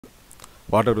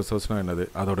Water ரிசோர்ஸ்னால் என்னது,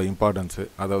 அதோட importance,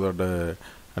 அதோட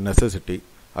நெசசிட்டி,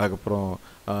 அதுக்கப்புறம்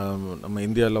நம்ம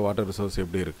இந்தியாவில் வாட்டர் ரிசோர்ஸ்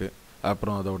எப்படி இருக்குது,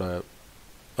 அப்புறம் அதோட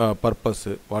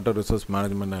பர்பஸ்ஸு, வாட்டர் ரிசோர்ஸ்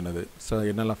மேனேஜ்மெண்ட் என்னது, ஸோ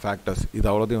என்னெல்லாம் ஃபேக்டர்ஸ், இது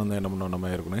அவ்வளோதையும் வந்து என்ன பண்ணோம் நம்ம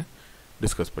ஏற்கனவே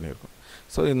டிஸ்கஸ் பண்ணியிருக்கோம்.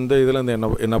 ஸோ இந்த இதில் வந்து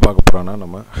என்ன பார்க்க போகிறோன்னா,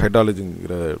 நம்ம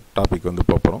ஹைட்ராலஜிங்கிற டாபிக் வந்து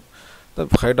பார்ப்போம்.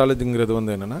 இந்த ஹைட்ராலஜிங்கிறது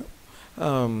வந்து என்னென்னா,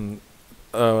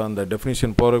 அந்த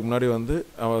டெஃபினிஷன் போகிறதுக்கு முன்னாடி வந்து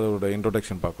அதோட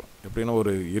இன்ட்ரோடக்ஷன் பார்க்கலாம். எப்படின்னா,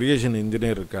 ஒரு இரிகேஷன்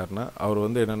இன்ஜினியர் இருக்காருன்னா அவர்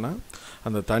வந்து என்னென்னா,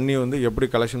 அந்த தண்ணி வந்து எப்படி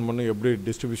கலெக்ஷன் பண்ணணும், எப்படி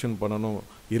டிஸ்ட்ரிபியூஷன் பண்ணணும்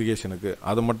இரிகேஷனுக்கு,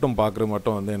 அதை மட்டும் பார்க்குறது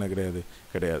மட்டும் வந்து என்ன கிடையாது.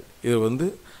 இது வந்து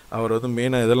அவர் வந்து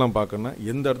மெயினாக இதெல்லாம் பார்க்கணுன்னா,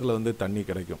 எந்த இடத்துல வந்து தண்ணி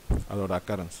கிடைக்கும், அதோட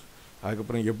அக்கரன்ஸ்,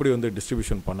 அதுக்கப்புறம் எப்படி வந்து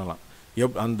டிஸ்ட்ரிபியூஷன் பண்ணலாம்,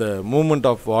 அந்த மூமெண்ட்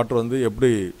ஆஃப் வாட்டர் வந்து எப்படி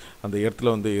அந்த இடத்துல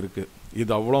வந்து இருக்குது,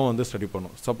 இது அவ்வளோ வந்து ஸ்டடி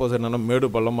பண்ணும். சப்போஸ் என்னென்னா மேடு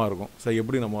பள்ளமாக இருக்கும், ஸோ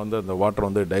எப்படி நம்ம வந்து அந்த வாட்டர்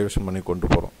வந்து டைவர்ஷன் பண்ணி கொண்டு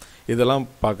போகிறோம், இதெல்லாம்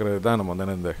பார்க்குறது தான் நம்ம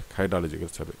வந்து இந்த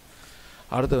ஹைட்ராலஜிக்கல் சர்வே.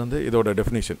 அடுத்து வந்து இதோட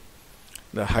டெஃபினிஷன்.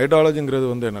 இந்த ஹைட்ராலஜிங்கிறது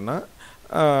வந்து என்னென்னா,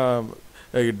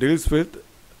 it deals with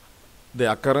the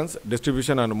occurrence,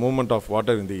 distribution and movement of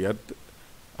water in the earth.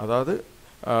 அதாவது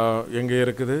எங்கே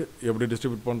இருக்குது, எப்படி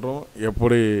டிஸ்ட்ரிபியூட் பண்ணுறோம்,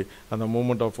 எப்படி அந்த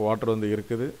மூவ்மெண்ட் ஆஃப் வாட்டர் வந்து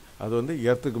இருக்குது, அது வந்து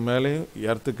எர்த்துக்கு மேலேயும்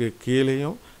எர்த்துக்கு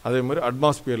கீழேயும் அதே மாதிரி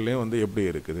அட்மாஸ்பியர்லேயும் வந்து எப்படி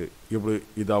இருக்குது, இப்படி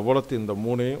இது அவ்வளோத்தையும் இந்த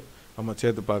மூணையும் நம்ம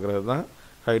சேர்த்து பார்க்குறது தான்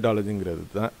ஹைட்ராலஜிங்கிறது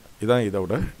தான். இதுதான்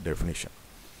இதோட டெஃபினிஷன்.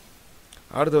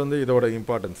 அடுத்து வந்து இதோட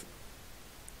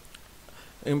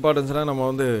இம்பார்ட்டன்ஸ்னால் நம்ம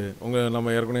வந்து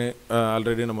நம்ம ஏற்கனவே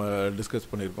ஆல்ரெடி நம்ம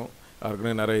டிஸ்கஸ் பண்ணியிருக்கோம்.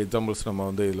 ஏற்கனவே நிறைய எக்ஸாம்பிள்ஸ் நம்ம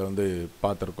வந்து இதில் வந்து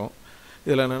பார்த்துருக்கோம்.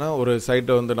 இதில் என்னென்னா, ஒரு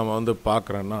சைட்டை வந்து நம்ம வந்து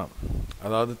பார்க்குறோன்னா,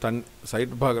 அதாவது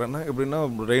சைட்டு பார்க்குறோன்னா எப்படின்னா,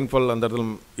 ரெயின்ஃபால் அந்த இடத்துல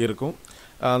இருக்கும்,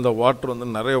 அந்த வாட்டர் வந்து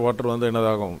நிறைய வாட்டர் வந்து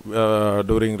என்னதாகும்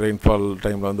டூரிங் ரெயின்ஃபால்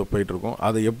டைமில் வந்து போயிட்டுருக்கும்.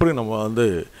 அதை எப்படி நம்ம வந்து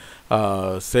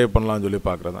சேவ் பண்ணலாம்னு சொல்லி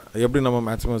பார்க்குறது தான். எப்படி நம்ம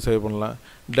மேக்ஸிமம் சேவ் பண்ணலாம்,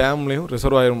 டேம்லேயும்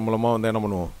ரிசர்வாயர் மூலமாக வந்து என்ன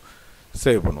பண்ணுவோம்,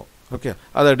 சேவ் பண்ணுவோம். ஓகே,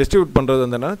 அதை டிஸ்ட்ரிபியூட் பண்ணுறது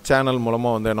வந்து என்ன, சேனல்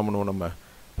மூலமாக வந்து என்ன பண்ணுவோம்,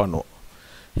 பண்ணுவோம்.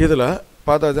 இதில்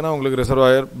பார்த்தாச்சுன்னா உங்களுக்கு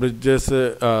ரிசர்வாயர், பிரிட்ஜஸ்ஸு,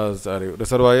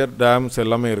 ரிசர்வாயர், டேம்ஸ்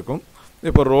எல்லாமே இருக்கும்.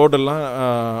 இப்போ ரோடெல்லாம்,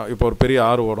 இப்போ ஒரு பெரிய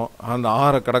ஆறு ஓடும், அந்த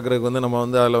ஆறை கடக்கிறதுக்கு வந்து நம்ம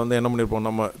வந்து அதில் வந்து என்ன பண்ணியிருப்போம்,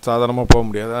 நம்ம சாதாரணமாக போக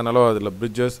முடியாது, அதனால அதில்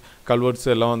பிரிட்ஜஸ், கல்வெர்ட்ஸ்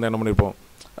எல்லாம் வந்து என்ன பண்ணியிருப்போம்,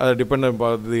 அதை டிபெண்ட்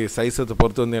பார்த்து சைஸத்தை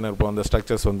பொறுத்து வந்து என்ன இருப்போம், அந்த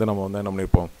ஸ்ட்ரக்சர்ஸ் வந்து நம்ம வந்து என்ன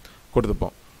பண்ணியிருப்போம்,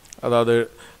 கொடுத்துப்போம். அதாவது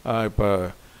இப்போ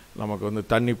நமக்கு வந்து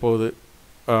தண்ணி போகுது,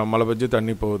 மழை பெஞ்சு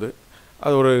தண்ணி போகுது,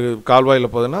 அது ஒரு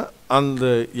கால்வாயில் போகுதுன்னா அந்த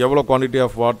எவ்வளோ குவான்டிட்டி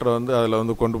ஆஃப் வாட்டரை வந்து அதில்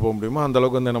வந்து கொண்டு போக முடியுமோ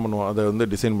அந்தளவுக்கு வந்து என்ன பண்ணுவோம், அதை வந்து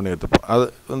டிசைன் பண்ணி எடுத்துப்போம். அது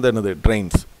வந்து என்னது,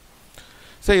 ட்ரெயின்ஸ்.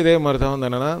 ஸோ இதே மாதிரி தான் வந்து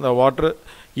என்னென்னா, இந்த water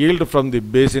yield from the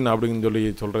basin அப்படின்னு சொல்லி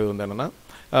சொல்கிறது வந்து என்னென்னா,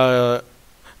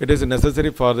 it is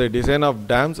necessary for the design of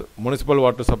dams, municipal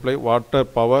water supply, water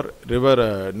power, river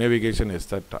navigation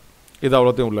etcetera. இது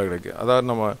அவ்வளோத்தையும் உள்ள கிடைக்கும். அதாவது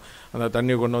நம்ம அந்த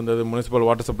தண்ணி கொண்டு வந்தது முனிசிபல்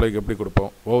வாட்டர் சப்ளைக்கு எப்படி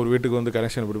கொடுப்போம், ஒவ்வொரு வீட்டுக்கு வந்து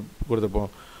கனெக்ஷன் எப்படி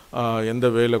கொடுத்துப்போம், எந்த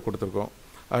வேயில் கொடுத்துருக்கோம்,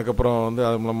 அதுக்கப்புறம் வந்து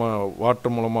அது மூலமாக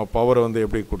வாட்டர் மூலமாக பவரை வந்து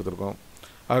எப்படி கொடுத்துருக்கோம்,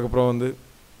 அதுக்கப்புறம் வந்து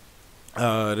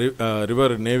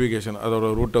ரிவர் நேவிகேஷன், அதோட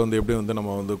ரூட்டை வந்து எப்படி வந்து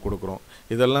நம்ம வந்து கொடுக்குறோம்.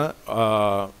 இதெல்லாம்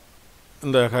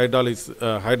இந்த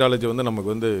ஹைட்ராலஜி வந்து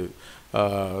நமக்கு வந்து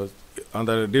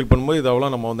அந்த டீல் பண்ணும்போது இது அவ்வளோ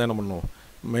நம்ம வந்து என்ன பண்ணணும்,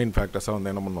 மெயின் ஃபேக்டர்ஸாக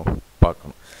வந்து என்ன பண்ணணும்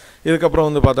பார்க்கணும். இதுக்கப்புறம்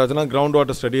வந்து பார்த்தாச்சுன்னா கிரவுண்ட்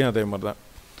வாட்டர் ஸ்டடியும் அதே மாதிரி தான்.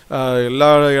 எல்லா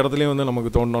இடத்துலையும் வந்து நமக்கு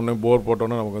தோண்டினோடனே போர்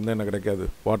போட்டோன்னே நமக்கு வந்து என்ன கிடைக்காது,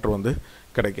 வாட்டர் வந்து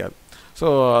கிடைக்காது. ஸோ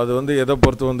அது வந்து எதை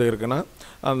பொறுத்து வந்து இருக்குன்னா,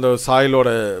 அந்த சாயிலோட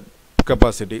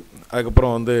கெப்பாசிட்டி,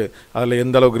 அதுக்கப்புறம் வந்து அதில்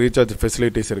எந்த அளவுக்கு ரீசார்ஜ்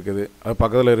ஃபெசிலிட்டிஸ் இருக்குது, அது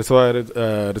பக்கத்தில்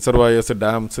ரிசர்வாயர்ஸ்,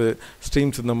 டேம்ஸு,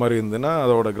 ஸ்ட்ரீம்ஸ் இந்த மாதிரி இருந்ததுன்னா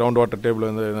அதோட கிரவுண்ட் வாட்டர் டேபிள்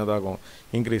வந்து என்னதாகும்,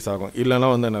 இன்க்ரீஸ் ஆகும். இல்லைன்னா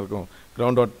வந்து என்ன இருக்கும்,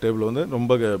 கிரவுண்ட் வாட்டர் டேபிள் வந்து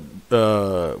ரொம்ப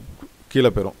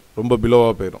கீழே போயிடும், ரொம்ப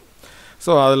பிலோவாக போயிடும்.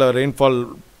 ஸோ அதில் ரெயின்ஃபால்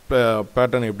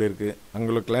பேட்டர்ன் எப்படி இருக்குது, அங்கே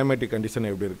உள்ள கிளைமேட்டிக் கண்டிஷன்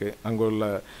எப்படி இருக்குது, அங்கே உள்ள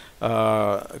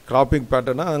கிராப்பிங்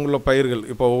பேட்டர்னா அங்கே உள்ள பயிர்கள்,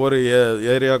 இப்போ ஒவ்வொரு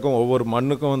ஏரியாவுக்கும் ஒவ்வொரு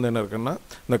மண்ணுக்கும் வந்து என்ன இருக்குன்னா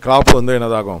இந்த கிராப் வந்து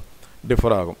என்னதாகும்,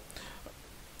 டிஃபர் ஆகும்.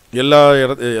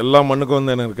 எல்லா மண்ணுக்கும்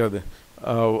வந்து என்ன இருக்காது,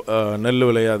 நெல்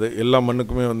விளையாது, எல்லா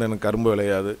மண்ணுக்குமே வந்து எனக்கு கரும்பு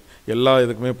விளையாது, எல்லா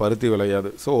இதுக்குமே பருத்தி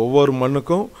விளையாது. ஸோ ஒவ்வொரு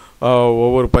மண்ணுக்கும்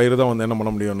ஒவ்வொரு பயிர் தான் வந்து என்ன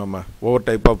பண்ண முடியும், நம்ம ஒவ்வொரு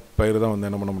டைப் ஆஃப் பயிர் தான் வந்து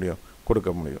என்ன பண்ண முடியும்,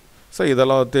 கொடுக்க முடியும். ஸோ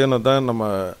இதெல்லாம் தான் நம்ம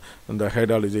இந்த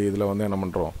ஹைட்ராலஜி இதில் வந்து என்ன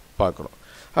பண்ணுறோம், பார்க்குறோம்.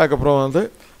 அதுக்கப்புறம் வந்து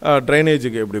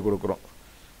ட்ரைனேஜுக்கு எப்படி கொடுக்குறோம்.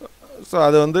 ஸோ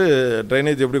அது வந்து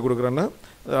ட்ரைனேஜ் எப்படி கொடுக்குறோன்னா,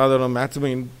 அதோட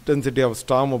மேக்ஸிமம் இன்டென்சிட்டி ஆஃப்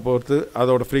ஸ்டாமை பொறுத்து,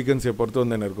 அதோட ஃப்ரீக்வன்சியை பொறுத்து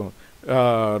வந்து என்ன இருக்கும்,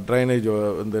 ட்ரைனேஜ்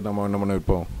வந்து நம்ம என்ன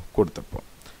பண்ணியிருப்போம், கொடுத்துருப்போம்.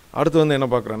 அடுத்து வந்து என்ன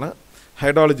பார்க்குறோன்னா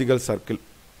ஹைட்ராலஜிக்கல் சர்க்கிள்.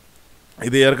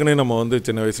 இது ஏற்கனவே நம்ம வந்து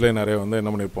சின்ன வயசுலேயே நிறைய வந்து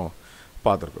என்ன பண்ணியிருப்போம்,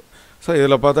 பார்த்துருக்கோம். ஸோ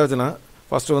இதில் பார்த்தாச்சுன்னா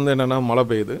ஃபஸ்ட்டு வந்து என்னென்னா, மழை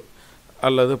பெய்யுது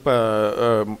அல்லது இப்போ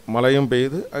மழையும்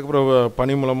பெய்யுது, அதுக்கப்புறம்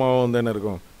பனி மூலமாக வந்து என்ன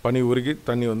இருக்கும், பனி உருகி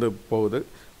தண்ணி வந்து போகுது,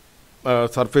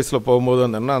 சர்ஃபேஸில் போகும்போது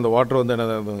வந்து என்ன, அந்த வாட்டர் வந்து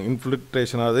என்ன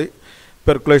இன்ஃபில்ட்ரேஷன் ஆகுது,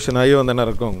 பெர்குலேஷன் ஆகி வந்து என்ன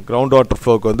இருக்கும் கிரவுண்ட் வாட்டர்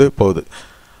ஃப்ளோக்கு வந்து போகுது.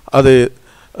 அது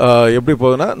எப்படி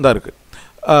போகுதுன்னா இந்த இருக்குது.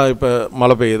 இப்போ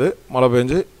மழை பெய்யுது, மழை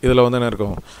பெஞ்சு இதில் வந்து என்ன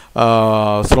இருக்கும்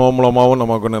ஸ்னோ மூலமாகவும்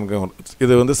நமக்கு என்ன இருக்கும்,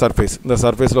 இது வந்து சர்ஃபேஸ், இந்த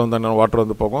சர்ஃபேஸில் வந்து என்ன வாட்டர்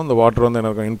வந்து போகும். இந்த வாட்டர் வந்து என்ன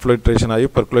இருக்கும் இன்ஃபில்ட்ரேஷன் ஆகி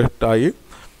பெர்குலேட் ஆகி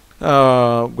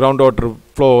கிரவுண்ட் வாட்டர்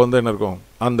ஃப்ளோ வந்து என்ன இருக்கும்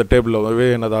அந்த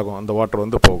டேபிளில் என்னதாகும் அந்த வாட்டர்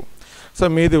வந்து போகும். ஸோ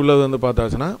மீதி உள்ளது வந்து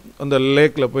பார்த்தாச்சுன்னா அந்த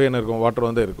லேக்கில் போய் என்ன இருக்கும் வாட்டர்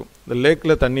வந்து இருக்கும். இந்த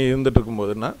லேக்கில் தண்ணி இருந்துகிட்டு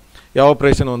இருக்கும்போதுன்னா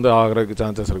எவாப்ரேஷன் வந்து ஆகிறதுக்கு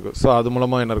சான்சஸ் இருக்குது. ஸோ அது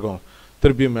மூலமாக என்ன இருக்கும்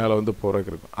திருப்பியும் மேலே வந்து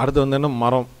போகிறதுக்கு இருக்கும். அடுத்து வந்து என்ன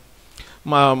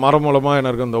மரம் மூலமாக என்ன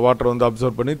இருக்கும் இந்த வாட்டர் வந்து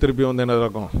அப்சர்வ் பண்ணி திருப்பி வந்து என்ன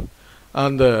இருக்கும்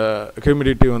அந்த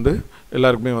ஹியூமிடிட்டி வந்து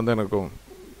எல்லாருக்குமே வந்து என்ன இருக்கும்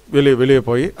வெளியே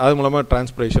போய் அது மூலமாக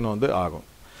டிரான்ஸ்பிரேஷன் வந்து ஆகும்.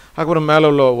 அதுக்கப்புறம் மேலே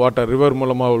உள்ள வாட்டர் ரிவர்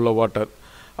மூலமாக உள்ள வாட்டர்,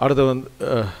 அடுத்து வந்து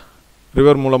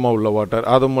ரிவர் மூலமாக உள்ள வாட்டர்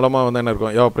அது மூலமாக வந்து என்ன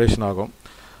இருக்கும் எவாப்ரேஷன் ஆகும்.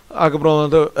 அதுக்கப்புறம்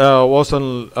வந்து ஓசன்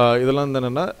இதெல்லாம் வந்து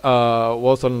என்னென்னா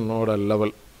ஓசனோட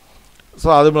லெவல். ஸோ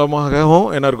அது மூலமாகவும்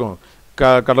என்ன இருக்கும்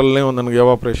கடல்லையும் வந்து எனக்கு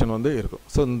எவாப்ரேஷன் வந்து இருக்கும்.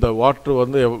 ஸோ இந்த வாட்ரு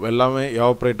வந்து எல்லாமே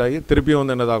எவாப்ரேட் ஆகி திருப்பியும்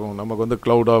வந்து என்னதாகும் நமக்கு வந்து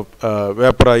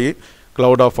வேப்பர் ஆகி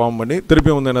க்ளவுடாக ஃபார்ம் பண்ணி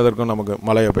திருப்பியும் வந்து என்னது இருக்கும் நமக்கு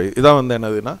மழையை பெய்யும். இதான் வந்து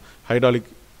என்னதுன்னா ஹைட்ராலிக்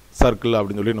சர்க்கிள்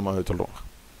அப்படின்னு சொல்லி நம்ம சொல்கிறோம்.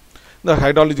 இந்த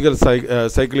hydrological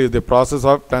cycle is the process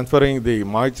of transferring the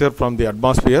moisture from the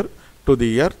atmosphere to the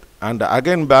earth and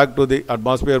again back to the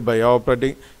atmosphere by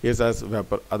evaporating is as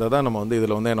vapor. அதை தான் நம்ம வந்து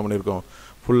இதில் வந்து என்ன பண்ணியிருக்கோம்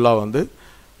ஃபுல்லாக வந்து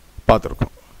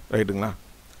பார்த்துருக்கோம். ரைட்டுங்களா?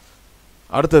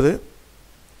 அடுத்தது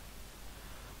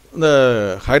இந்த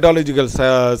ஹைட்ராலஜிக்கல்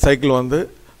சைக்கிள் வந்து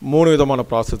 3 விதமான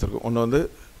ப்ராசஸ் இருக்குது. ஒன்று வந்து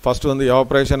ஃபஸ்ட்டு வந்து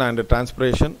எவாப்ரேஷன் அண்ட்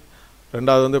டிரான்ஸ்பிரேஷன்,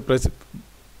 ரெண்டாவது வந்து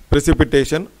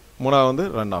ப்ரெசிபிட்டேஷன், மூணாவது வந்து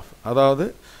ரன் ஆஃப். அதாவது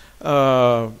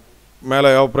மேலே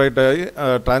எவாப்ரேட் ஆகி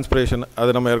டிரான்ஸ்பிரேஷன் அது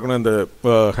நம்ம ஏற்கனவே இந்த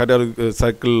ஹைட்ராலஜிக்கல்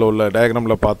சைக்கிளில் உள்ள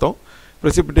டயக்ராமில் பார்த்தோம்.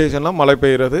 ப்ரெசிபிட்டேஷன்லாம் மழை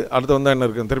பெய்கிறது. அடுத்து வந்து என்ன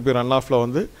இருக்கும் திருப்பி ரன் ஆஃபில்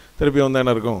வந்து திருப்பி வந்து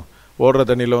என்ன இருக்கும் ஓடுற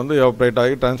தண்ணியில் வந்து எவாப்ரேட்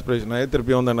ஆகி டிரான்ஸ்பிரேஷன் ஆகி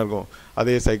திருப்பி வந்து என்ன இருக்கும்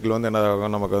அதே சைக்கிள் வந்து என்ன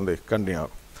ஆகும் நமக்கு வந்து கண்டினியூ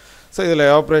ஆகும். ஸோ இதில்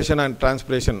எவாப்ரேஷன் அண்ட்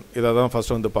டிரான்ஸ்பிரேஷன் இதை தான்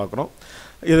ஃபஸ்ட்டு வந்து பார்க்குறோம்.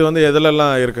 இது வந்து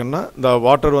எதுலெல்லாம் இருக்குன்னா இந்த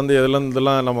வாட்டர் வந்து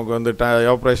எதுலேருந்துலாம் நமக்கு வந்து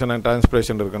எவாப்ரேஷன் அண்ட்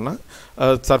டிரான்ஸ்பிரேஷன் இருக்குன்னா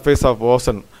சர்ஃபேஸ் ஆஃப்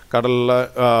ஓசன் கடலில்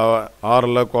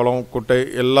ஆறில் குளம் குட்டை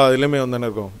எல்லா இதுலேயுமே வந்து என்ன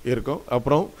இருக்கும்.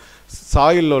 அப்புறம்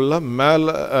சாயிலில் உள்ள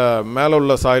மேலே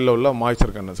உள்ள சாயிலில் உள்ள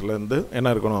மாய்ச்சர் கண்டன்ஸ்லேருந்து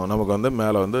என்ன இருக்கணும் நமக்கு வந்து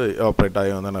மேலே வந்து எவாப்ரேட்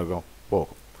ஆகி வந்து என்ன இருக்கும்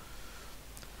போகும்.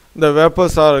 The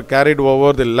vapors are carried over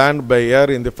the land by air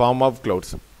in the form of clouds.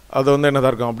 அது வந்து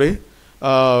என்னதாக இருக்கும் அப்படி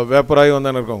வேப்பராகி வந்து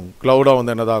என்ன இருக்கும் க்ளவுடாக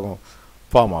வந்து என்னதாகும்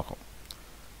ஃபார்ம் ஆகும்.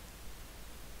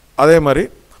 அதே மாதிரி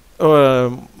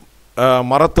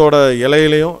மரத்தோட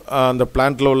இலையிலையும் அந்த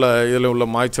பிளான்ட்டில் உள்ள இதில் உள்ள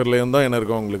மாய்ச்சர்லேயும் தான் என்ன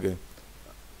இருக்கும் உங்களுக்கு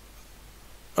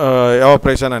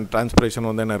எவாப்ரேஷன் அண்ட் டிரான்ஸ்பிரேஷன்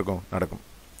வந்து என்ன இருக்கும் நடக்கும்.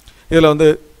 இதில் வந்து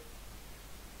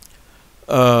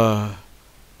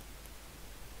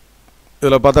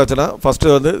இதில் பார்த்தாச்சுன்னா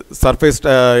ஃபஸ்ட்டு வந்து சர்ஃபேஸ்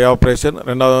எவாப்ரேஷன்,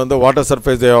 ரெண்டாவது வந்து வாட்டர்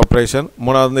சர்ஃபேஸ் எவாப்ரேஷன்,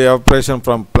 மூணாவது வந்து evaporation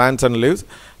from plants and leaves,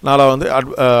 நாலாவது வந்து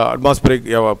அட்மாஸ்பியரிக்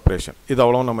எவாப்ரேஷன். இது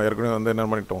அவ்வளோ நம்ம ஏற்கனவே வந்து என்ன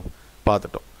பண்ணிட்டோம்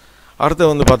பார்த்துட்டோம்.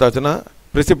 அடுத்து வந்து பார்த்தாச்சுன்னா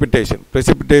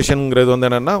ப்ரெசிபிட்டேஷனுங்கிறது வந்து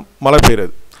என்னென்னா மழை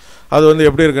பெய்யுறது. அது வந்து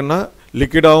எப்படி இருக்குன்னா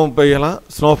லிக்விடாகவும் பெய்யலாம்,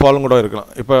 ஸ்னோஃபாலும் கூட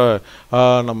இருக்கலாம். இப்போ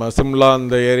நம்ம சிம்லா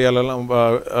இந்த ஏரியாலெலாம்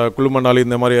குளுமணாலி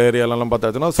இந்த மாதிரி ஏரியாலெலாம்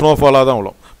பார்த்தாச்சுன்னா ஸ்னோஃபாலாக தான்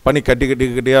விழும், பனி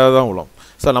கட்டியாக தான் விழும்.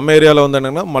 ஸோ நம்ம ஏரியாவில் வந்து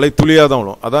என்னென்னா மழை துளியாக தான்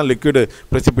விழும். அதான் லிக்விடு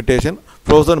ப்ரெசிபிட்டேஷன்,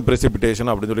 ஃப்ரோசன் ப்ரெசிபிட்டேஷன்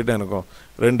அப்படின்னு சொல்லிட்டு இருக்கும்.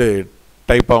 2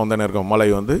 டைப்பாக வந்து என்ன இருக்கும் மழை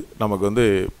வந்து நமக்கு வந்து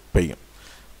பெய்யும்.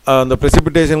 அந்த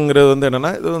ப்ரெசிபிட்டேஷனுங்கிறது வந்து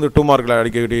என்னென்னா இது வந்து 2 மார்க்கில்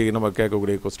அடிக்கடி நம்ம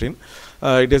கேட்கக்கூடிய question.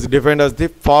 It is defined as the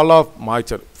fall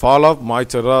of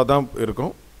மாய்ச்சராக தான்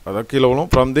இருக்கும். அதான் கீழே விழும்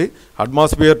from the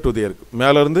atmosphere to the earth,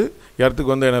 மேலேருந்து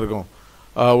எர்த்துக்கு வந்து என்ன இருக்கும்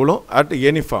விழும் அட்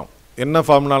எனி ஃபார்ம், என்ன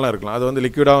ஃபார்ம்னாலும் இருக்கலாம். அது வந்து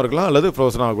லிக்விடாகவும் இருக்கலாம் அல்லது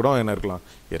ஃப்ரோசனாக கூட என்ன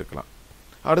இருக்கலாம்.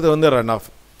 அடுத்து வந்து ரன் ஆஃப்.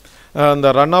 அந்த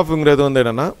ரன் ஆஃப்ங்கிறது வந்து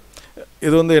என்னென்னா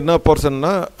இது வந்து என்ன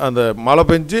போர்ஷன்னா அந்த மழை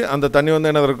பெஞ்சு அந்த தண்ணி வந்து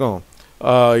என்ன இருக்கும்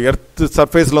எர்த்து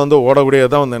சர்ஃபேஸில் வந்து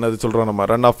ஓடக்கூடியதான் வந்து என்னது சொல்கிறோம் நம்ம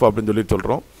ரன் ஆஃப் அப்படின்னு சொல்லி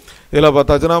சொல்கிறோம். இதில்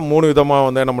பார்த்தாச்சுன்னா 3 விதமாக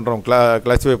வந்து என்ன பண்ணுறோம்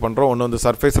கிளாஸிஃபை பண்ணுறோம். ஒன்று வந்து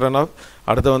சர்ஃபேஸ் ரன் ஆஃப்,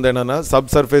 அடுத்து வந்து என்னென்னா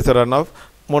சப் சர்ஃபேஸ் ரன் ஆஃப்,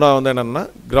 மூணாவது வந்து என்னென்னா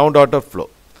கிரவுண்ட் வாட்டர் ஃப்ளோ.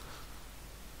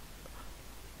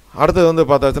 அடுத்தது வந்து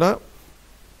பார்த்தாச்சுன்னா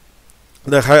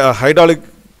இந்த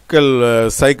ஹைட்ராலிக்கல்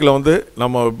சைக்கிளை வந்து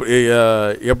நம்ம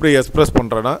எப்படி எக்ஸ்பிரஸ்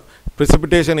பண்ணுறோன்னா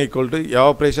precipitation equal to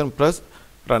evaporation plus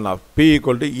runoff, P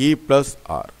equal to E plus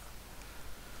R.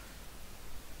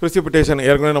 precipitation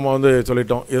ஏற்கனவே நம்ம வந்து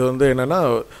சொல்லிட்டோம். இது வந்து என்னென்னா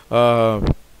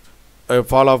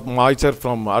fall of moisture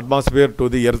from atmosphere to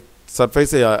the earth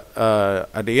surface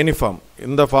at any form.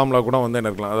 இந்த ஃபார்மில் கூட வந்து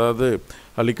என்ன இருக்கலாம், அதாவது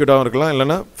லிக்விடாகவும் இருக்கலாம்,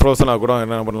 இல்லைன்னா ஃப்ரோசனாக கூட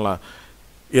என்ன பண்ணலாம்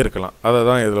இருக்கலாம். அதை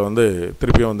தான் இதில் வந்து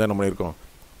திருப்பியும் வந்து என்ன பண்ணியிருக்கோம்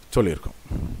சொல்லியிருக்கோம்.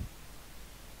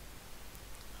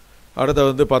 அடுத்து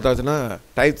வந்து பார்த்தாச்சுன்னா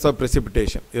டைப்ஸ் ஆஃப்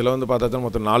precipitation. இதில் வந்து பார்த்தாச்சுன்னா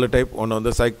மொத்தம் 4 டைப். ஒன்று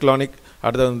வந்து சைக்ளானிக்,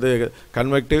 அடுத்து வந்து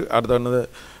கன்வெக்டிவ், அடுத்து வந்து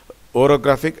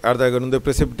ஓரோகிராஃபிக், அடுத்து வந்து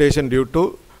precipitation due to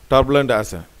turbulent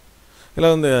action.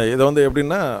 இதில் வந்து இதை வந்து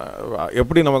எப்படின்னா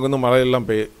எப்படி நமக்கு வந்து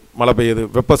மழை பெய்யுது,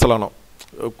 வெப்பசலனம்,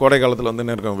 கோடை காலத்தில் வந்து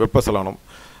என்ன இருக்கும் வெப்பசலனம்.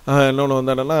 இன்னொன்று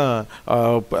வந்து என்னென்னா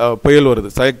புயல் வருது,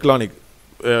 சைக்ளானிக்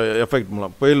எஃபெக்ட்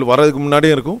மூலம். புயல் வர்றதுக்கு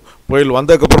முன்னாடியும் இருக்கும், புயல்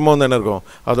வந்ததுக்கப்புறமா வந்து என்ன இருக்கும்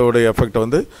அதோடைய எஃபெக்ட்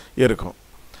வந்து இருக்கும்.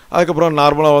 அதுக்கப்புறம்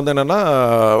நார்மலாக வந்து என்னென்னா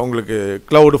உங்களுக்கு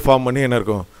க்ளவுடு ஃபார்ம் பண்ணி என்ன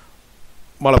இருக்கும்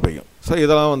மழை பெய்யும். ஸோ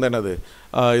இதெல்லாம் வந்து என்னது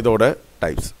இதோட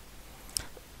டைப்ஸ்.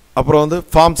 அப்புறம் வந்து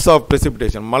ஃபார்ம்ஸ் ஆஃப்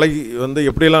precipitation. மழை வந்து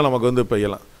எப்படியெல்லாம் நமக்கு வந்து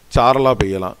பெய்யலாம். சாரலாக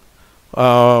பெய்யலாம்,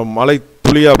 மழை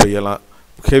துளியாக பெய்யலாம்,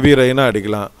 ஹெவி ரெயினாக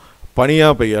அடிக்கலாம்,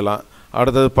 பனியாக பெய்யலாம்,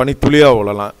 அடுத்தது பனி துளியாக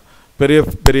உழலாம், பெரிய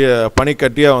பெரிய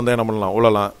பனிக்கட்டியாக வந்து என்ன பண்ணலாம்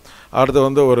உழலாம். அடுத்து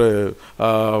வந்து ஒரு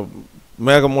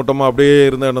மேகமூட்டமாக அப்படியே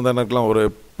இருந்து என்ன இருக்கலாம், ஒரு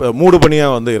மூடு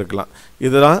பனியாக வந்து இருக்கலாம்.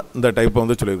 இதுதான் இந்த டைப்பை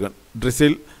வந்து சொல்லியிருக்கேன்.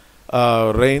 ட்ரிசில்,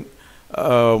 ரெயின்,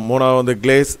 மூணாவது வந்து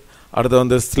கிளேஸ், அடுத்து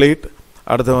வந்து ஸ்லீட்,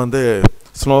 அடுத்து வந்து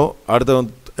ஸ்னோ, அடுத்து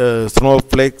வந்து ஸ்னோ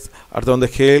ஃப்ளேக்ஸ், அடுத்து வந்து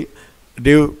ஹேல்,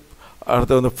 டிவ்,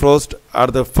 அடுத்து வந்து ஃப்ரோஸ்ட்,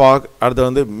 அடுத்து ஃபாக், அடுத்து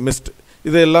வந்து மிஸ்ட்.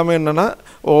 இது எல்லாமே என்னென்னா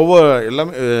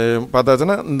எல்லாமே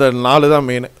பார்த்தாச்சுன்னா இந்த 4 தான்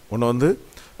மெயின். ஒன்று வந்து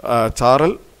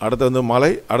சாரல், அடுத்து வந்து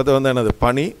மலை, அடுத்து வந்து என்னது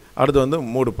பனி, அடுத்து வந்து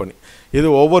மூடு பனி. இது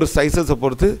ஒவ்வொரு சைஸஸை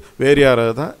பொறுத்து வேரி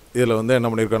ஆகிறது தான் இதில் வந்து என்ன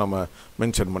பண்ணியிருக்கோம் நம்ம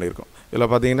மென்ஷன் பண்ணியிருக்கோம். இதில்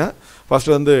பார்த்தீங்கன்னா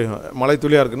ஃபஸ்ட்டு வந்து மழை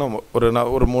துளியாக இருக்குன்னா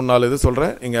ஒரு 3-4 இது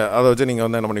சொல்கிறேன். நீங்கள் அதை வச்சு நீங்கள்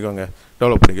வந்து என்ன பண்ணிக்கோங்க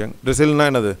டெவலப் பண்ணிக்கோங்க. ட்ரிசில்னா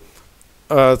என்னது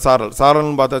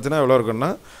சாரல்னு பார்த்தாச்சுன்னா எவ்வளோ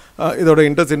இருக்குன்னா இதோட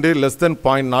இன்டென்சிட்டி லெஸ் தென்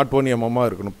 0.01 mm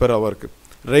இருக்கணும் பெர் ஹவருக்கு.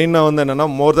 ரெயின்னா வந்து என்னென்னா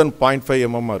மோர் தென் 0.5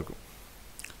 mm இருக்கும்.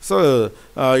 ஸோ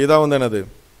இதான் வந்து என்னது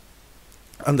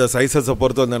அந்த சைஸஸை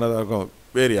பொறுத்து வந்து என்னதாக இருக்கும்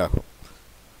வேரி ஆகும்.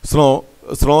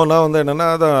 ஸ்னோனா வந்து என்னென்னா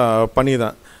அதான் பனி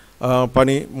தான்,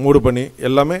 பனி மூடு பனி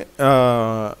எல்லாமே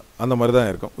அந்த மாதிரி தான்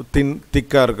இருக்கும்.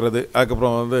 திக்காக இருக்கிறது,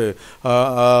 அதுக்கப்புறம் வந்து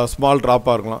ஸ்மால்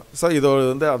ட்ராப்பாக இருக்கலாம். ஸோ இதோட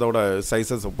வந்து அதோட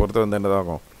சைஸஸை பொறுத்து வந்து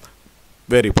என்னதாகும்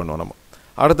வேரி பண்ணுவோம் நம்ம.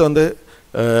 அடுத்து வந்து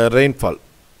ரெயின்ஃபால்.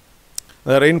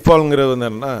 ரெயின்ஃபால்ங்கிறது வந்து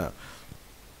என்னென்னா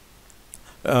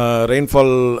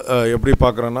ரெயின்ஃபால் எப்படி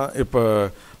பார்க்குறோன்னா இப்போ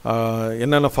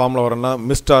என்னென்ன ஃபார்மில் வரேன்னா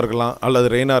மிஸ்ட்டாக இருக்கலாம், அல்லது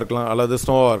ரெயினாக இருக்கலாம், அல்லது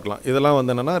ஸ்னோவாக இருக்கலாம். இதெல்லாம்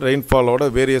வந்து என்னென்னா ரெயின்ஃபாலோட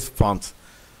வேரியஸ் ஃபார்ம்ஸ்.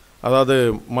 அதாவது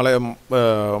மழை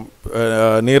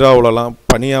நீராக உழலாம்,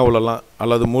 பனியாக உழலாம்,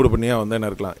 அல்லது மூடு பனியாக வந்து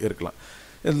என்ன இருக்கலாம்.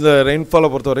 இந்த ரெயின்ஃபாலை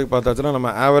பொறுத்த வரைக்கும் பார்த்தாச்சுன்னா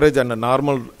நம்ம average and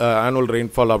normal annual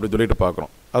rainfall அப்படி சொல்லிட்டு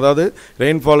பார்க்குறோம். அதாவது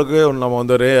ரெயின்ஃபாலுக்கு நம்ம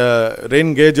வந்து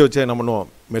ரெயின் கேஜ் வச்சு என்ன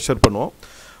பண்ணுவோம் மெஷர் பண்ணுவோம்.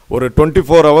 ஒரு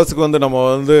 24 ஹவர்ஸுக்கு வந்து நம்ம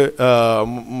வந்து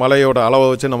மழையோட அளவை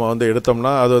வச்சு நம்ம வந்து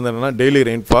எடுத்தோம்னா அது வந்து என்னென்னா டெய்லி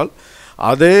ரெயின்ஃபால்.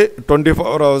 அதே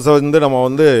 24 ஹவர்ஸை வந்து நம்ம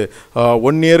வந்து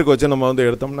 1 இயருக்கு வச்சு நம்ம வந்து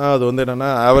எடுத்தோம்னா அது வந்து என்னென்னா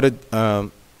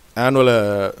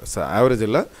ஆவரேஜ்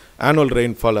இல்லை ஆனுவல்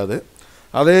ரெயின்ஃபால்.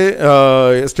 அதே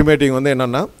எஸ்டிமேட்டிங் வந்து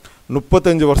என்னென்னா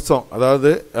 35 வருஷம், அதாவது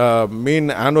மீன்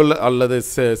ஆனுவல் அல்லது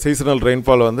சீசனல்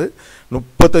ரெயின்ஃபால் வந்து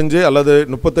 35 அல்லது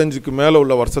 35க்கு மேலே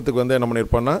உள்ள வருஷத்துக்கு வந்து என்ன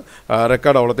பண்ணியிருப்போம்னா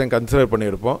ரெக்கார்டு அவ்வளோத்தையும் கன்சிடர்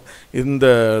பண்ணியிருப்போம். இந்த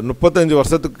 35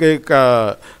 வருஷத்துக்கு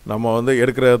நம்ம வந்து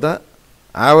எடுக்கிறது தான்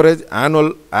ஆவரேஜ்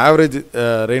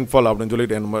ரெயின்ஃபால் அப்படின்னு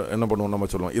சொல்லிட்டு என்ன பண்ணுவோம் நம்ம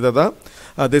சொல்லுவோம். இதை தான்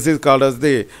this is called as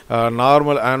the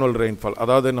normal annual rainfall.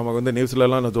 அதாவது நமக்கு வந்து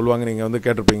நியூஸ்லலாம் சொல்லுவாங்க, நீங்கள் வந்து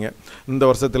கேட்டிருப்பீங்க, இந்த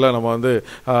வருஷத்தில் நம்ம வந்து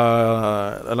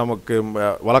நமக்கு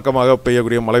வழக்கமாக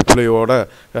பெய்யக்கூடிய மழைப்பொழிவோட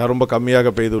ரொம்ப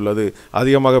கம்மியாக பெய்துள்ளது,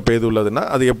 அதிகமாக பெய்துள்ளதுன்னா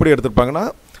அது எப்படி எடுத்திருப்பாங்கன்னா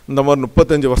இந்த மாதிரி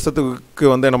 35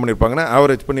 வருஷத்துக்கு வந்து என்ன பண்ணியிருப்பாங்கன்னா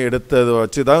ஆவரேஜ் பண்ணி எடுத்ததை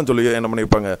வச்சு தான் சொல்லி என்ன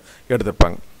பண்ணியிருப்பாங்க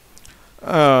எடுத்திருப்பாங்க.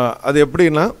 அது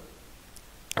எப்படின்னா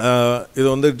இது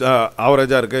வந்து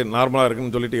ஆவரேஜாக இருக்குது, நார்மலாக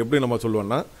இருக்குதுன்னு சொல்லிட்டு எப்படி நம்ம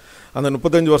சொல்லுவோன்னா அந்த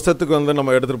 35 வருஷத்துக்கு வந்து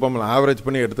நம்ம எடுத்துருப்போம், ஆவரேஜ்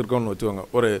பண்ணி எடுத்துருக்கோம்னு வச்சுக்கோங்க.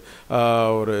 ஒரு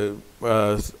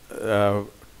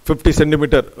 50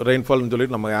 சென்டிமீட்டர் ரெயின்ஃபால்னு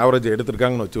சொல்லிட்டு நம்ம ஆவரேஜ்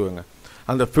எடுத்துருக்காங்கன்னு வச்சுக்கோங்க.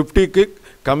 அந்த 50க்கு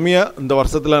கம்மியாக இந்த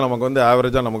வருஷத்தில் நமக்கு வந்து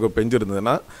ஆவரேஜாக நமக்கு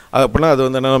பெஞ்சிருந்ததுன்னா அது அப்படின்னா அது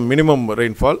வந்து என்னென்னா மினிமம்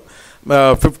ரெயின்ஃபால்.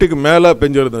 50க்கு மேலே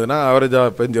பெஞ்சிருந்ததுன்னா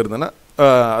ஆவரேஜாக பெஞ்சிருந்ததுன்னா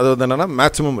அது வந்து என்னென்னா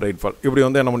மேக்ஸிமம் ரெயின்ஃபால். இப்படி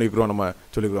வந்து என்ன பண்ணிக்கிறோம் நம்ம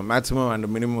சொல்லிக்கிறோம். மேக்ஸிமம் அண்ட்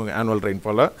மினிமம் ஆனுவல்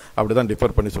ரெயின்ஃபாலை அப்படி தான்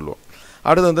டிஃபர் பண்ணி சொல்லுவோம்.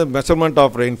 அடுத்து வந்து மெஷர்மெண்ட்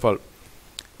ஆஃப் ரெயின்ஃபால்.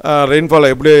 ரெயின்ஃபாலை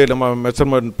எப்படி நம்ம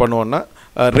மெஷர்மெண்ட் பண்ணுவோன்னா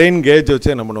ரெயின் கேஜ்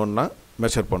வச்சு என்ன பண்ணுவோம்னா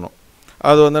மெஷர் பண்ணுவோம்.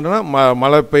 அது வந்து என்னென்னா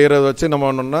மழை பெய்கிறத வச்சு நம்ம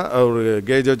பண்ணோம்னா ஒரு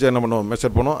கேஜ் வச்சு என்ன பண்ணுவோம்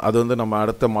மெஷர் பண்ணுவோம். அது வந்து நம்ம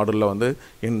அடுத்த மாடலில் வந்து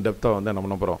இன் டெப்த்தாக வந்து என்ன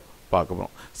பண்ண போகிறோம் பார்க்க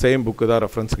போகிறோம். சேம் புக்கு தான்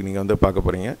ரெஃபரன்ஸுக்கு நீங்கள் வந்து பார்க்க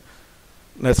போகிறீங்க.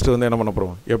 நெக்ஸ்ட்டு வந்து என்ன பண்ண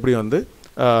போகிறோம், எப்படி வந்து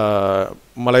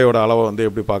மழையோட அளவை வந்து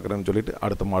எப்படி பார்க்குறேன்னு சொல்லிட்டு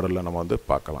அடுத்த மாடலில் நம்ம வந்து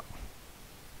பார்க்கலாம்.